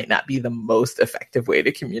tone might not be the most effective way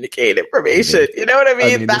to communicate information. You know what I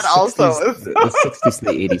mean? That also is the 60s and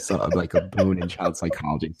the 80s saw like a boon in child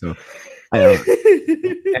psychology. So I don't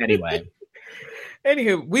know. Anyway.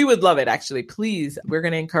 Anywho, we would love it, actually. Please, we're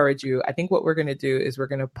going to encourage you. I think what we're going to do is we're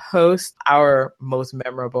going to post our most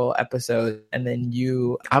memorable episode, and then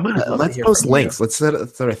let's post links. Let's set a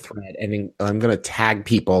thread, and then I'm going to tag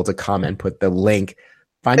people to comment, put the link.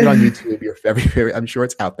 Find it on YouTube. Your favorite. I'm sure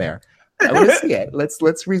it's out there. I want to see it.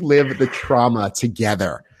 Let's relive the trauma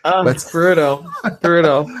together. It's brutal. I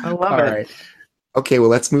love it. Right. Okay, well,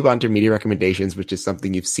 let's move on to media recommendations, which is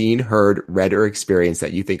something you've seen, heard, read, or experienced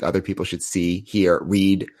that you think other people should see, hear,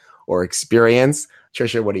 read, or experience.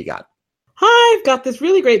 Trisha, what do you got? Hi, I've got this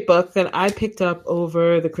really great book that I picked up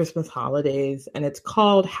over the Christmas holidays, and it's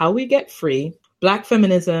called How We Get Free: Black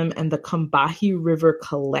Feminism and the Combahee River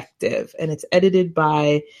Collective, and it's edited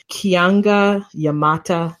by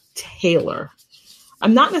Keeanga-Yamahtta Taylor.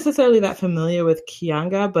 I'm not necessarily that familiar with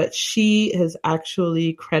Keeanga, but she is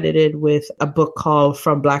actually credited with a book called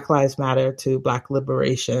From Black Lives Matter to Black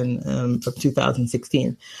Liberation from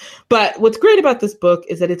 2016. But what's great about this book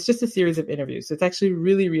is that it's just a series of interviews. So it's actually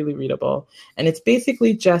really, really readable. And it's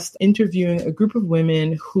basically just interviewing a group of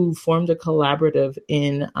women who formed a collective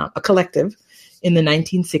in the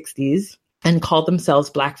 1960s and called themselves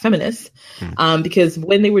Black feminists, because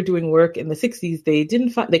when they were doing work in the 60s,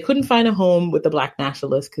 they couldn't find a home with the Black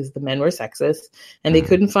nationalists because the men were sexist, and they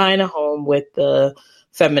couldn't find a home with the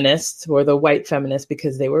feminists or the white feminists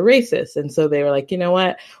because they were racist. And so they were like, you know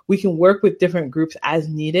what, we can work with different groups as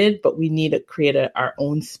needed, but we need to create our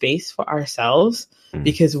own space for ourselves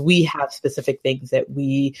because we have specific things that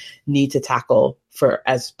we need to tackle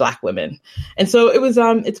as Black women. And so it was,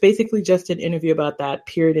 it's basically just an interview about that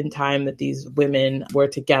period in time that these women were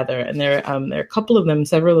together. And there are a couple of them,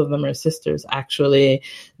 several of them are sisters, actually.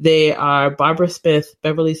 They are Barbara Smith,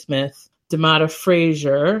 Beverly Smith, Damata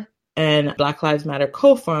Frazier, and Black Lives Matter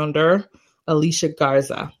co-founder, Alicia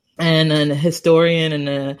Garza, and a historian and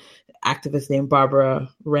an activist named Barbara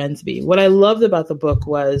Rensby. What I loved about the book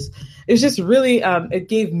was it was just really, it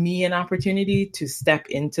gave me an opportunity to step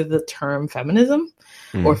into the term feminism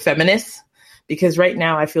or feminist, because right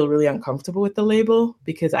now I feel really uncomfortable with the label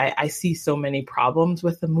because I see so many problems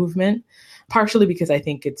with the movement, partially because I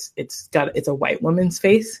think it's a white woman's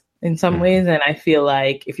face in some ways. And I feel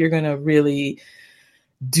like if you're going to really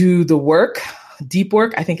do the work, deep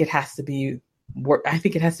work, I think it has to be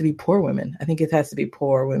poor women. I think it has to be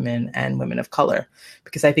poor women and women of color,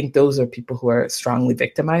 because I think those are people who are strongly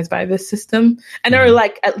victimized by this system and are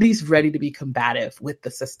like at least ready to be combative with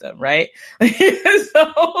the system, right? So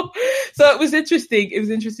it was interesting. It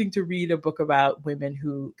was interesting to read a book about women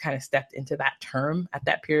who kind of stepped into that term at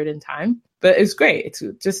that period in time. But it was great. It's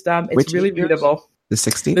just it's really readable. The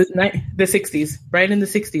 60s? The 60s, right in the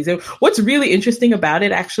 60s. And what's really interesting about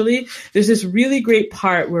it, actually, there's this really great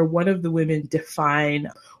part where one of the women defined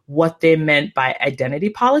what they meant by identity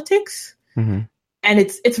politics. And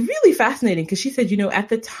it's really fascinating because she said, at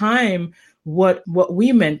the time, what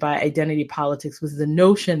we meant by identity politics was the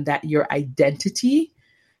notion that your identity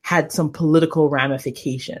had some political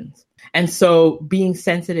ramifications. And so being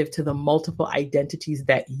sensitive to the multiple identities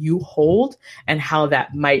that you hold and how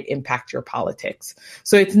that might impact your politics.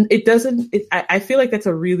 So I feel like that's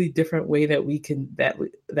a really different way that we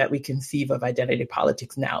conceive of identity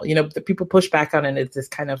politics now. The people push back on it. It's this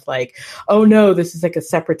kind of like, oh no, this is like a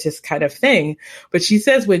separatist kind of thing. But she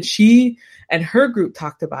says when she and her group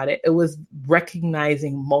talked about it, it was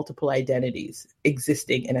recognizing multiple identities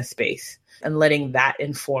existing in a space and letting that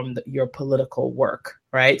inform your political work,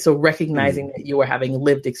 right? So recognizing that you were having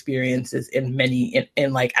lived experiences in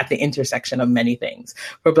like at the intersection of many things.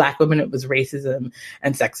 For Black women, it was racism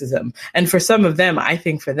and sexism. And for some of them, I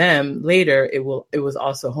think for them later, it was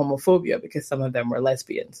also homophobia because some of them were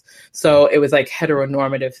lesbians. So it was like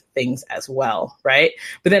heteronormative things as well, right?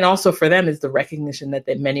 But then also for them is the recognition that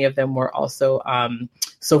many of them were also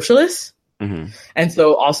socialists. And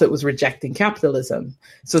so also it was rejecting capitalism.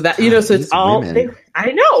 So that, so it's all,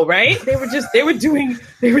 I know, right? They were doing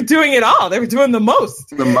it all. They were doing the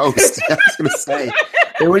most. I was going to say,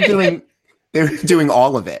 they were doing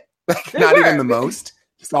all of it. Like not even the most,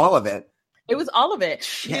 just all of it. It was all of it,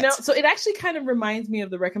 Shit. So it actually kind of reminds me of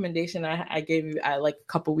the recommendation I gave you like a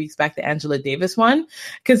couple weeks back, the Angela Davis one.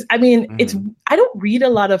 Cause I mean, I don't read a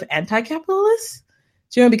lot of anti-capitalists.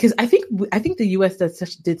 Because I think the U.S.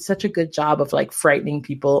 did such a good job of like frightening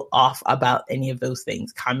people off about any of those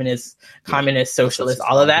things, communist, socialist,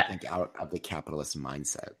 all of that. I think out of the capitalist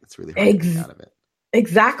mindset. It's really hard to get out of it.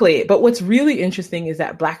 Exactly. But what's really interesting is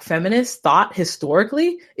that Black feminist thought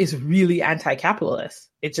historically is really anti-capitalist.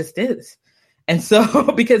 It just is. And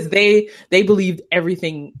so because they believed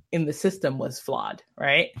everything in the system was flawed,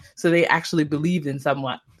 right? So they actually believed in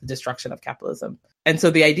somewhat the destruction of capitalism. And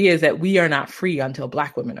so the idea is that we are not free until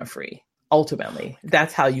Black women are free. Ultimately,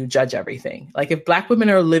 that's how you judge everything. Like if Black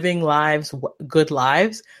women are living lives, good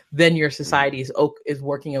lives, then your society is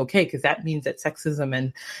working okay, because that means that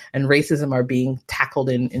sexism and racism are being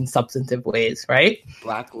tackled in substantive ways, right?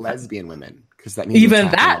 Black lesbian women, because that means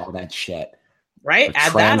even that all that shit. Right?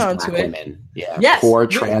 Add that onto it. Women. Yeah. Yes. Poor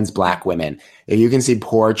trans Black women. If you can see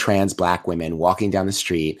poor trans Black women walking down the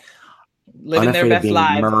street, living their unafraid of best being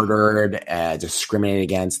lives. murdered, discriminated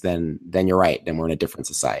against, then you're right. Then we're in a different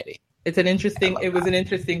society. It was an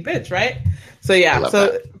interesting pitch, right? So yeah,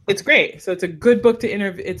 so it's great. So it's a good book to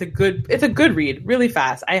interview. It's a good read, really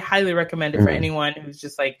fast. I highly recommend it for anyone who's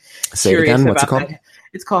just like curious about that.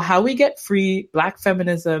 It's called How We Get Free: Black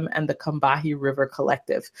Feminism and the Combahee River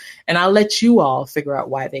Collective. And I'll let you all figure out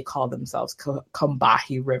why they call themselves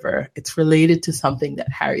Combahee River. It's related to something that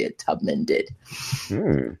Harriet Tubman did.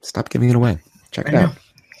 Stop giving it away. Check it out.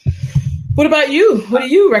 What about you? What are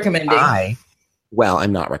you recommending? Well,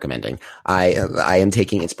 I'm not recommending. I am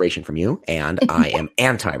taking inspiration from you, and I am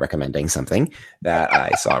anti-recommending something that I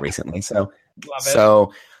saw recently. So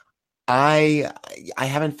I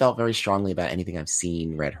haven't felt very strongly about anything I've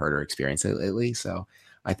seen, read, heard, or experienced lately. So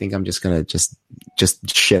I think I'm just gonna just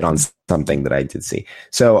shit on something that I did see.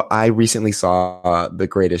 So I recently saw The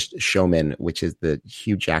Greatest Showman, which is the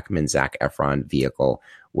Hugh Jackman, Zac Efron vehicle,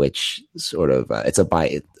 which sort of it's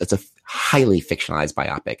a highly fictionalized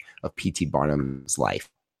biopic of P.T. Barnum's life.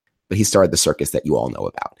 But he started the circus that you all know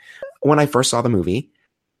about. When I first saw the movie,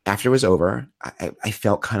 after it was over, I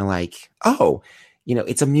felt kind of like, oh,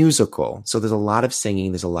 it's a musical. So there's a lot of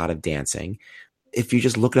singing, there's a lot of dancing. If you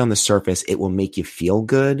just look on the surface, it will make you feel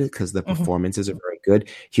good because the performances are very good.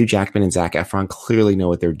 Hugh Jackman and Zac Efron clearly know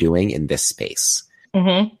what they're doing in this space.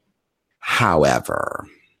 However,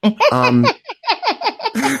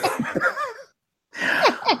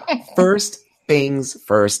 first things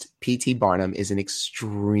first, P.T. Barnum is an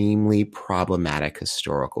extremely problematic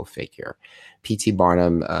historical figure. P.T.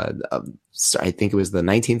 Barnum, I think it was the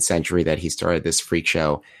 19th century that he started this freak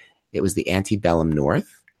show. It was the antebellum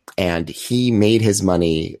North. And he made his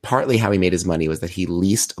money, partly how he made his money was that he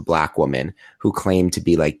leased a black woman who claimed to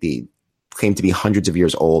be hundreds of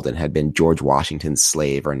years old and had been George Washington's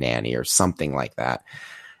slave or nanny or something like that,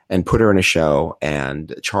 and put her in a show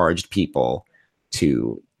and charged people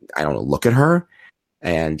to, I don't know, look at her.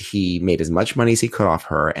 And he made as much money as he could off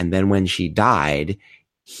her. And then when she died,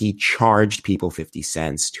 he charged people 50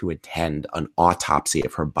 cents to attend an autopsy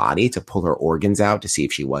of her body to pull her organs out to see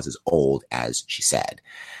if she was as old as she said.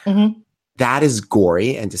 That is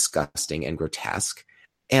gory and disgusting and grotesque.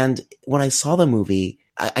 And when I saw the movie,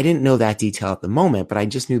 I didn't know that detail at the moment, but I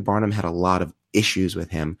just knew Barnum had a lot of issues with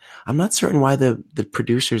him. I'm not certain why the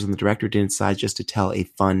producers and the director didn't decide just to tell a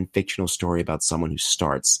fun fictional story about someone who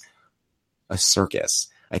starts a circus.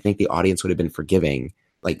 I think the audience would have been forgiving,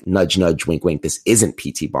 like nudge, nudge, wink, wink. This isn't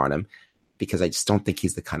P.T. Barnum, because I just don't think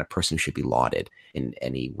he's the kind of person who should be lauded in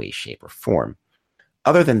any way, shape, or form.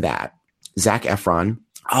 Other than that, Zac Efron,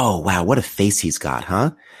 oh, wow, what a face he's got,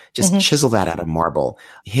 huh? Just chisel that out of marble.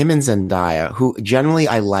 Him and Zendaya, who generally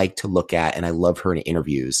I like to look at, and I love her in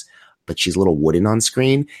interviews, but she's a little wooden on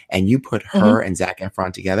screen, and you put her and Zac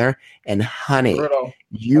Efron together, and honey,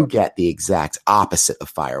 you get the exact opposite of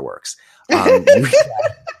fireworks.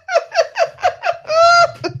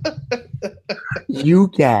 You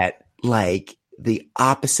get like the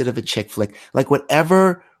opposite of a chick flick. Like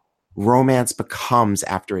whatever romance becomes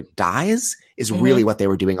after it dies is really what they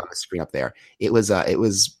were doing on the screen up there. It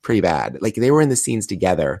was pretty bad. Like they were in the scenes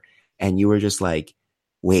together and you were just like,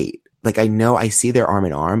 wait, like I see their arm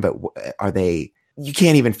in arm, but are they, you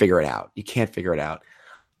can't even figure it out. You can't figure it out.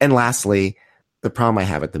 And lastly, the problem I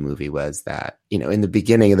have with the movie was that, in the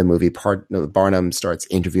beginning of the movie, Barnum starts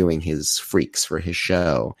interviewing his freaks for his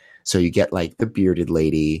show. So you get like the bearded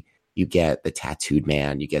lady, you get the tattooed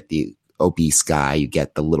man, you get the obese guy, you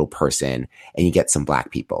get the little person, and you get some black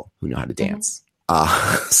people who know how to dance.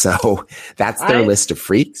 So that's their list of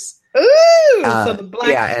freaks. Ooh, so the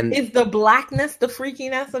black is the blackness, the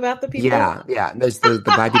freakiness about the people. Yeah. There's the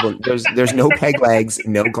black people. There's no peg legs,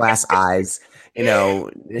 no glass eyes, no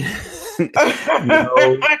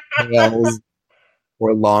nails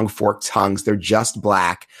or long forked tongues. They're just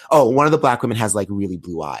black. Oh, one of the black women has like really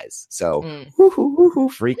blue eyes. So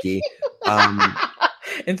freaky.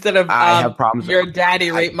 Instead of I have problems. Your daddy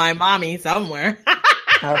raped my mommy somewhere. I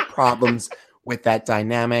have problems with that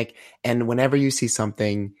dynamic. And whenever you see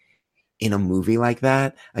something in a movie like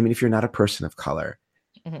that, I mean, if you're not a person of color,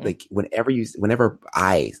 like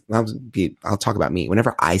I'll talk about me.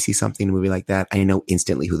 Whenever I see something in a movie like that, I know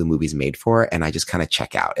instantly who the movie's made for, and I just kind of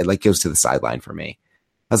check out. It like goes to the sideline for me.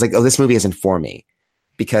 I was like, oh, this movie isn't for me,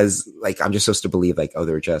 because like I'm just supposed to believe like, oh,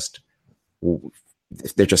 they're just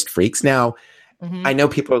freaks. Now, I know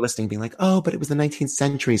people are listening being like, oh, but it was the 19th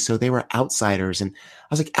century, so they were outsiders. And I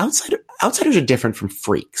was like, outsiders are different from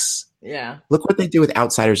freaks. Yeah. Look what they do with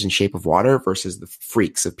Outsiders in Shape of Water versus the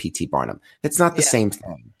freaks of P.T. Barnum. It's not the same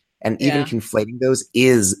thing. And even conflating those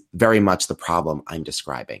is very much the problem I'm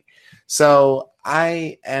describing. So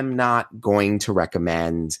I am not going to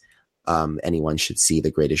recommend anyone should see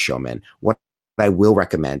The Greatest Showman. What I will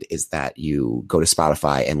recommend is that you go to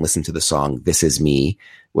Spotify and listen to the song This Is Me,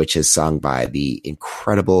 which is sung by the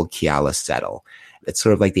incredible Keala Settle. It's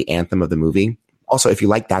sort of like the anthem of the movie. Also, if you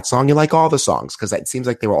like that song, you like all the songs, because it seems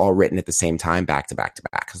like they were all written at the same time, back to back to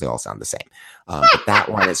back, because they all sound the same. But that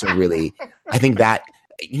one is really, I think that,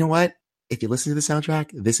 you know what? If you listen to the soundtrack,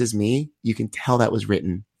 This Is Me, you can tell that was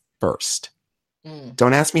written first.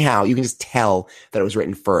 Don't ask me how. You can just tell that it was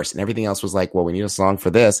written first, and everything else was like, well, we need a song for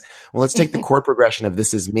this. Well, let's take the chord progression of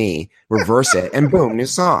This Is Me, reverse it, and boom, new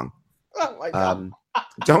song. Oh my God.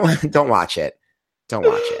 Don't watch it. Don't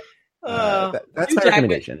watch it. That's my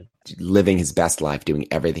recommendation. Living his best life, doing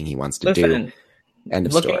everything he wants to do.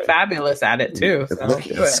 And looking fabulous at it too.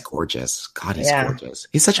 He's gorgeous. God, he's gorgeous.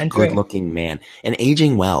 He's such a good-looking man and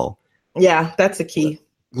aging well. Yeah, that's the key.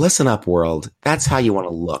 Listen up, world. That's how you want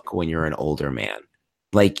to look when you're an older man.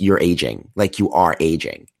 Like you're aging. Like you are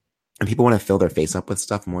aging. And people want to fill their face up with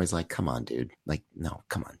stuff. I'm always like, come on, dude. Like, no,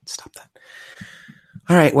 come on. Stop that.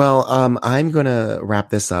 All right. Well, I'm going to wrap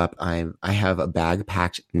this up. I have a bag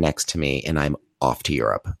packed next to me, and I'm off to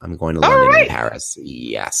Europe. I'm going to London and Paris.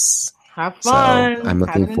 Yes. Have fun. So I'm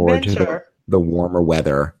looking forward to the warmer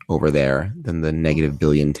weather over there than the negative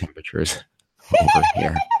billion temperatures over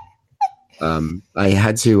here. I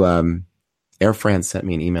had to, Air France sent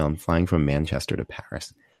me an email. I'm flying from Manchester to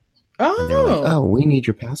Paris. Oh. And they're like, oh, we need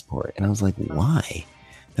your passport. And I was like, why?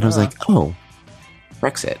 And I was like, oh,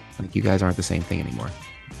 Brexit. Like, you guys aren't the same thing anymore.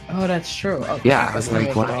 Oh, that's true. Okay. Yeah, I was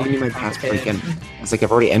like, why do you need my passport again? I was like,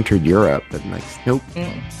 I've already entered Europe. And like, nope.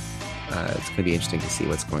 It's going to be interesting to see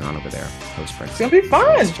what's going on over there post-Brexit. It's going to be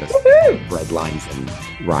fun. It's just red lines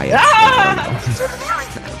and riots.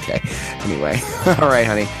 Okay. Anyway. All right,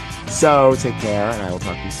 honey. So take care, and I will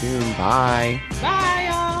talk to you soon. Bye. Bye,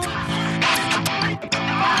 y'all.